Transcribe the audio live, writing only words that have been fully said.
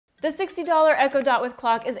The $60 Echo Dot with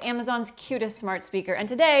clock is Amazon's cutest smart speaker, and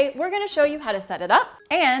today we're going to show you how to set it up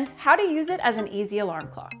and how to use it as an easy alarm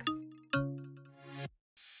clock.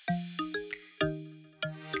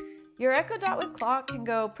 Your Echo Dot with clock can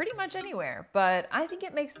go pretty much anywhere, but I think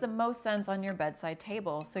it makes the most sense on your bedside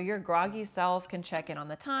table so your groggy self can check in on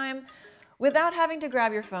the time without having to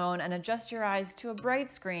grab your phone and adjust your eyes to a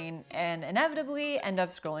bright screen and inevitably end up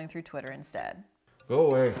scrolling through Twitter instead.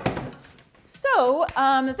 Go away. So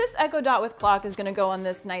this Echo Dot with clock is gonna go on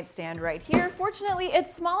this nightstand right here. Fortunately,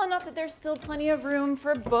 it's small enough that there's still plenty of room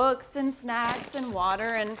for books and snacks and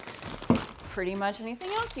water and pretty much anything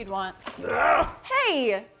else you'd want.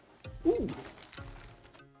 Hey! Ooh.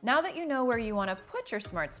 Now that you know where you wanna put your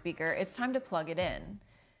smart speaker, it's time to plug it in.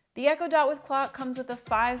 The Echo Dot with clock comes with a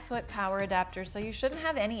 5-foot power adapter, so you shouldn't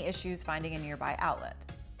have any issues finding a nearby outlet.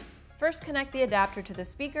 First, connect the adapter to the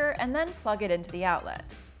speaker and then plug it into the outlet.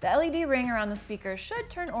 The LED ring around the speaker should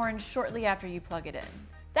turn orange shortly after you plug it in.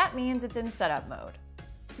 That means it's in setup mode.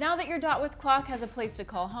 Now that your Dot with clock has a place to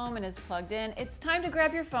call home and is plugged in, it's time to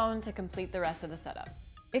grab your phone to complete the rest of the setup.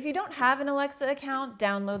 If you don't have an Alexa account,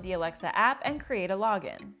 download the Alexa app and create a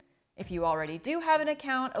login. If you already do have an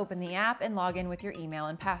account, open the app and log in with your email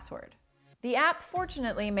and password. The app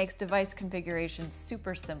fortunately makes device configuration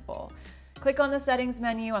super simple. Click on the settings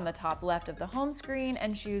menu on the top left of the home screen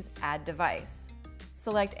and choose Add Device.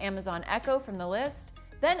 Select Amazon Echo from the list,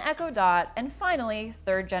 then Echo Dot, and finally,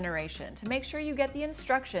 3rd generation to make sure you get the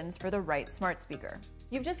instructions for the right smart speaker.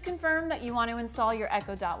 You've just confirmed that you want to install your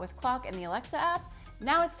Echo Dot with clock in the Alexa app.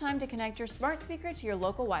 Now it's time to connect your smart speaker to your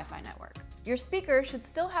local Wi-Fi network. Your speaker should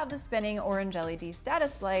still have the spinning orange LED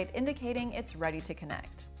status light indicating it's ready to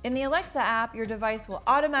connect. In the Alexa app, your device will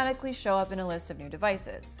automatically show up in a list of new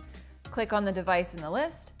devices. Click on the device in the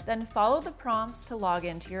list, then follow the prompts to log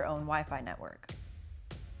into your own Wi-Fi network.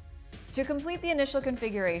 To complete the initial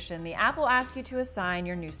configuration, the app will ask you to assign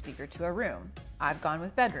your new speaker to a room. I've gone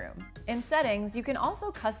with bedroom. In settings, you can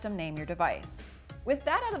also custom name your device. With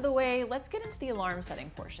that out of the way, let's get into the alarm setting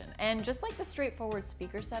portion. And just like the straightforward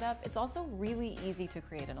speaker setup, it's also really easy to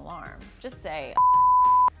create an alarm. Just say,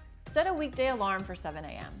 set a weekday alarm for 7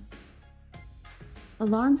 a.m.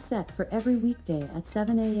 Alarm set for every weekday at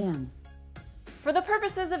 7 a.m. For the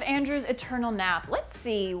purposes of Andrew's eternal nap, let's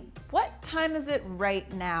see, what time is it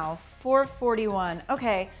right now? 4:41.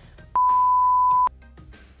 Okay.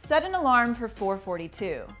 Set an alarm for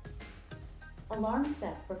 4:42. Alarm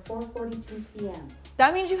set for 4:42 p.m.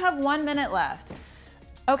 That means you have 1 minute left.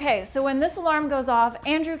 Okay, so when this alarm goes off,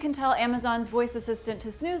 Andrew can tell Amazon's voice assistant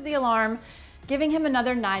to snooze the alarm, giving him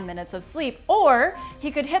another 9 minutes of sleep. Or he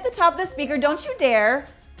could hit the top of the speaker, don't you dare,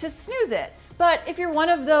 to snooze it. But if you're one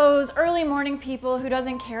of those early morning people who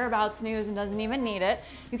doesn't care about snooze and doesn't even need it,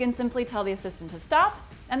 you can simply tell the assistant to stop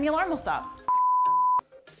and the alarm will stop.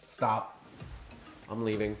 Stop. I'm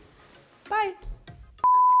leaving. Bye.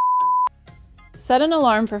 Set an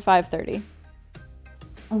alarm for 5:30.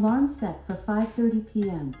 Alarm set for 5:30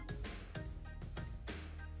 p.m.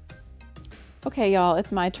 Okay, y'all,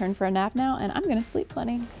 it's my turn for a nap now, and I'm gonna sleep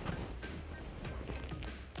plenty.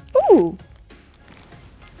 Ooh!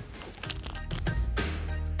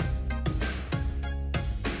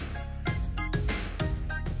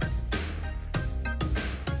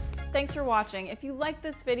 Thanks for watching. If you liked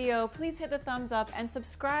this video, please hit the thumbs up and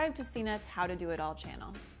subscribe to CNET's How to Do It All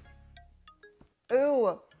channel.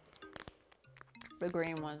 Ooh! The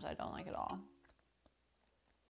green ones I don't like at all.